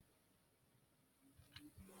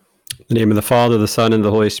In the name of the Father, the Son, and the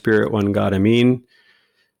Holy Spirit, one God, Amen.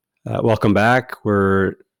 Welcome back.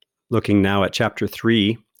 We're looking now at chapter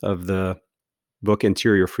 3 of the book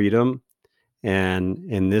Interior Freedom. And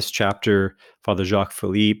in this chapter, Father Jacques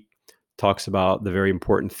Philippe talks about the very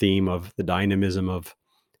important theme of the dynamism of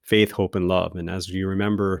faith, hope, and love. And as you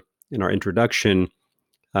remember in our introduction,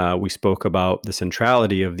 we spoke about the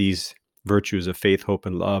centrality of these virtues of faith, hope,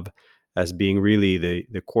 and love as being really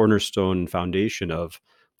the cornerstone foundation of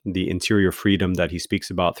the interior freedom that he speaks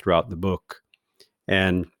about throughout the book.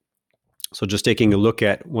 And so just taking a look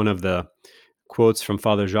at one of the quotes from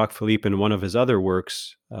Father Jacques Philippe in one of his other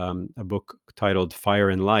works, a book titled Fire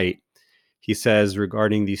and Light, he says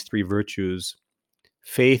regarding these three virtues,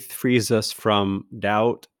 faith frees us from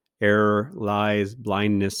doubt, error, lies,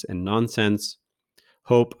 blindness, and nonsense.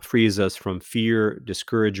 Hope frees us from fear,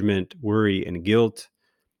 discouragement, worry, and guilt.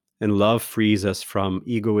 And love frees us from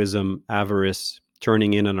egoism, avarice,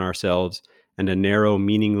 turning in on ourselves, and a narrow,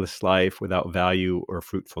 meaningless life without value or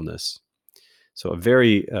fruitfulness. So a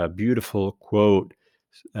very beautiful quote,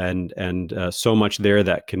 and so much there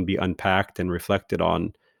that can be unpacked and reflected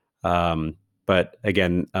on. But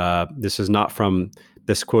again, this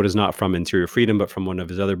quote is not from Interior Freedom, but from one of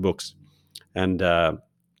his other books. And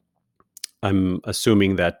I'm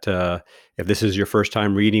assuming that if this is your first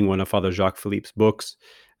time reading one of Father Jacques Philippe's books,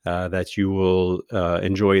 that you will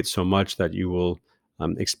enjoy it so much that you will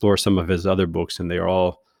explore some of his other books, and they are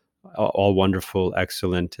all wonderful,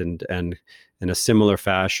 excellent, and in a similar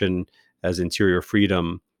fashion as Interior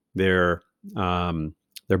Freedom. They're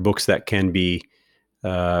books that can be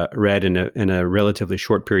read in a relatively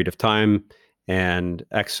short period of time, and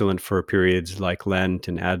excellent for periods like Lent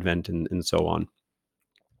and Advent and so on.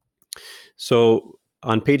 So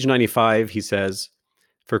on page 95, he says,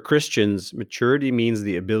 for Christians, maturity means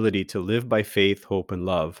the ability to live by faith, hope, and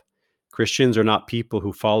love. Christians are not people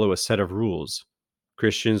who follow a set of rules.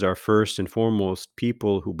 Christians are first and foremost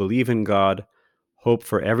people who believe in God, hope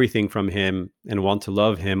for everything from Him, and want to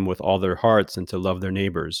love Him with all their hearts and to love their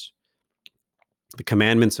neighbors. The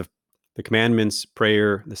commandments,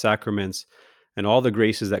 prayer, the sacraments, and all the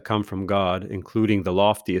graces that come from God, including the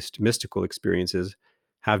loftiest mystical experiences,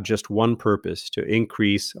 have just one purpose: to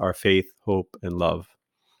increase our faith, hope, and love.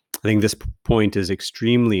 I think this point is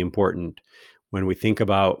extremely important when we think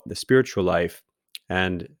about the spiritual life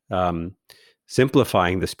and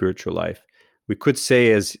simplifying the spiritual life. We could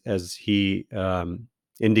say, as he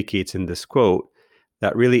indicates in this quote,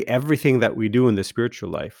 that really everything that we do in the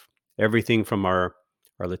spiritual life, everything from our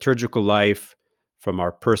liturgical life, from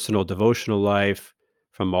our personal devotional life,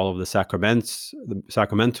 from all of the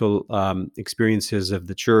sacramental experiences of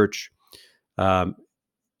the church,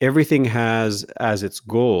 everything has as its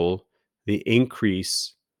goal the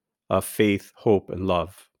increase of faith, hope, and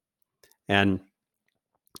love. And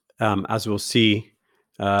as we'll see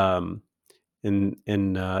in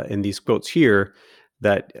these quotes here,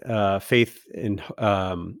 that faith and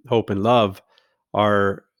hope and love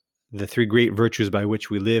are the three great virtues by which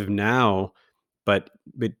we live now, but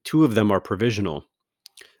two of them are provisional.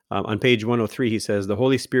 On page 103, he says, the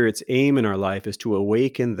Holy Spirit's aim in our life is to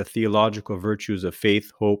awaken the theological virtues of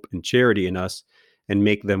faith, hope, and charity in us and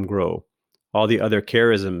make them grow. All the other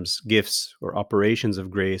charisms, gifts, or operations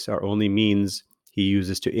of grace are only means he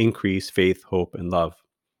uses to increase faith, hope, and love.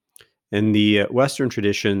 In the Western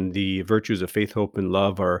tradition, the virtues of faith, hope, and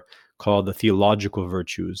love are called the theological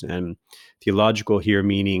virtues. And theological here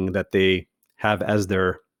meaning that they have as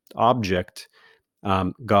their object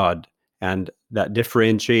God. And that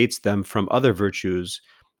differentiates them from other virtues,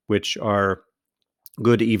 which are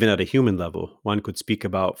good even at a human level. One could speak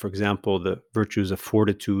about, for example, the virtues of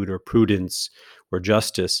fortitude or prudence or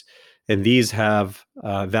justice. And these have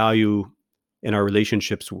value in our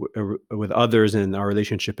relationships with others and our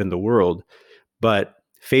relationship in the world. But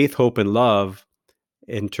faith, hope, and love,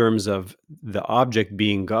 in terms of the object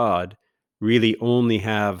being God, really only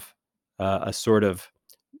have a sort of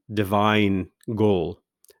divine goal.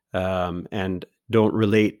 And don't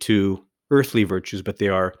relate to earthly virtues, but they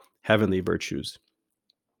are heavenly virtues.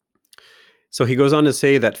 So he goes on to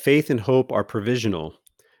say that faith and hope are provisional.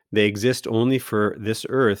 They exist only for this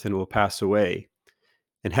earth and will pass away.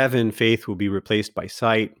 In heaven, faith will be replaced by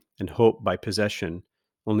sight and hope by possession.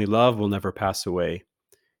 Only love will never pass away.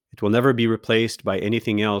 It will never be replaced by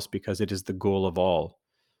anything else because it is the goal of all.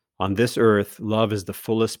 On this earth, love is the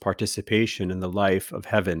fullest participation in the life of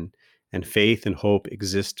heaven, and faith and hope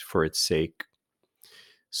exist for its sake.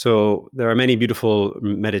 So there are many beautiful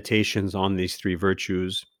meditations on these three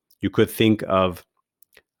virtues. You could think of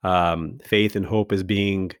faith and hope as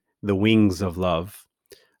being the wings of love.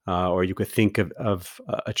 or you could think of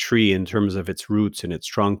a tree in terms of its roots and its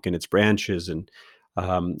trunk and its branches. And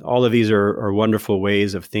all of these are wonderful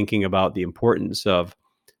ways of thinking about the importance of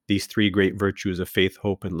these three great virtues of faith,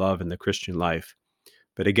 hope, and love in the Christian life.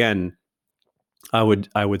 But again, I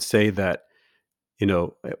would say that,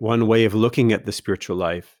 one way of looking at the spiritual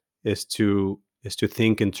life is to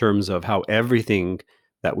think in terms of how everything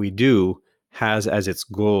that we do has as its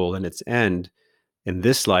goal and its end in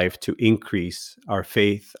this life to increase our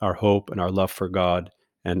faith, our hope, and our love for God,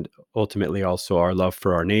 and ultimately also our love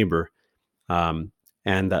for our neighbor. And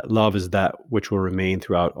that love is that which will remain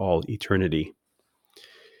throughout all eternity.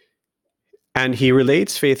 And he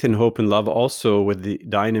relates faith and hope and love also with the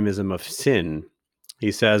dynamism of sin.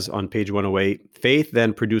 He says on page 108, faith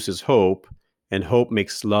then produces hope, and hope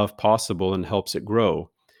makes love possible and helps it grow.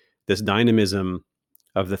 This dynamism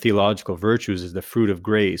of the theological virtues is the fruit of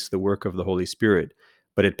grace, the work of the Holy Spirit,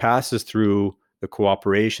 but it passes through the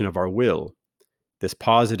cooperation of our will. This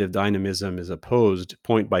positive dynamism is opposed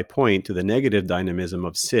point by point to the negative dynamism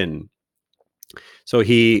of sin. So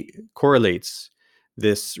he correlates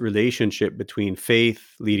this relationship between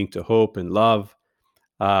faith leading to hope and love.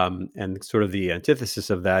 And sort of the antithesis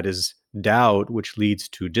of that is doubt, which leads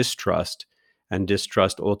to distrust, and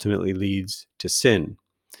distrust ultimately leads to sin.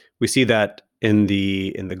 We see that in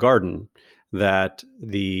the garden, that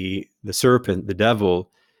the serpent, the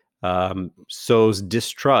devil, sows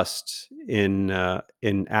distrust in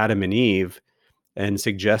Adam and Eve, and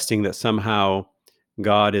suggesting that somehow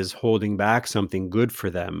God is holding back something good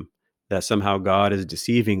for them, that somehow God is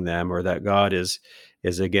deceiving them, or that God is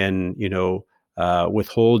again,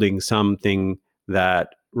 withholding something that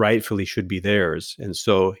rightfully should be theirs. And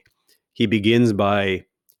so he begins by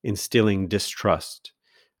instilling distrust.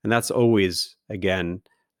 And that's always, again,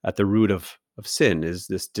 at the root of sin, is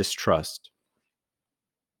this distrust.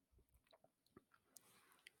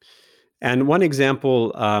 And one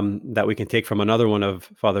example that we can take from another one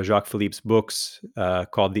of Father Jacques Philippe's books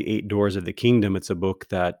called The Eight Doors of the Kingdom. It's a book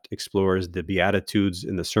that explores the Beatitudes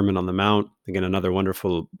in the Sermon on the Mount. Again, another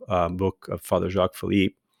wonderful book of Father Jacques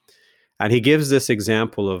Philippe. And he gives this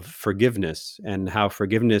example of forgiveness and how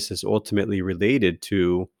forgiveness is ultimately related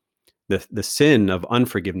to the sin of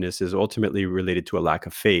unforgiveness is ultimately related to a lack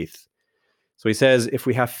of faith. So he says, if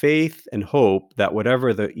we have faith and hope that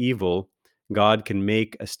whatever the evil, God can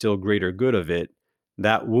make a still greater good of it,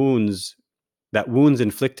 that wounds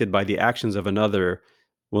inflicted by the actions of another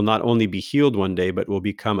will not only be healed one day, but will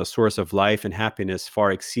become a source of life and happiness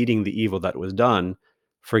far exceeding the evil that was done,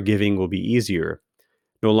 forgiving will be easier.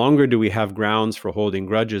 No longer do we have grounds for holding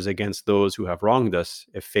grudges against those who have wronged us,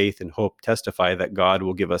 if faith and hope testify that God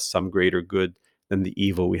will give us some greater good than the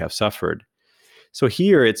evil we have suffered. So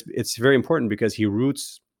here it's very important because he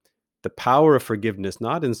roots the power of forgiveness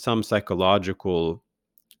not in some psychological,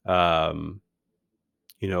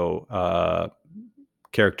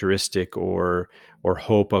 characteristic or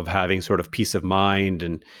hope of having sort of peace of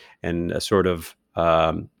mind and a sort of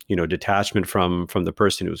detachment from the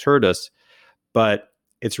person who's hurt us, but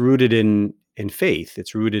it's rooted in faith.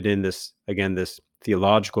 It's rooted in this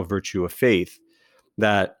theological virtue of faith,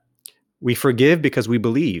 that we forgive because we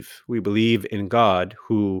believe in God,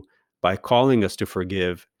 who by calling us to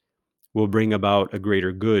forgive will bring about a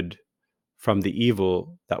greater good from the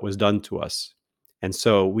evil that was done to us. And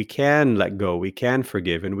so we can let go, we can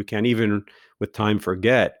forgive, and we can even with time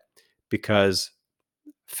forget, because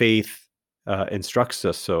faith instructs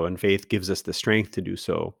us so, and faith gives us the strength to do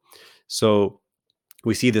so. So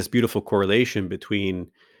we see this beautiful correlation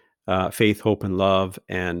between faith, hope, and love,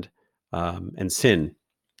 and sin.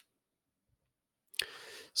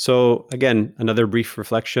 So again, another brief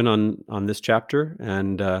reflection on this chapter,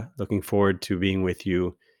 and looking forward to being with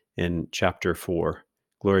you in chapter 4.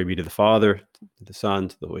 Glory be to the Father, to the Son,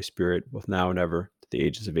 to the Holy Spirit, both now and ever, to the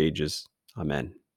ages of ages. Amen.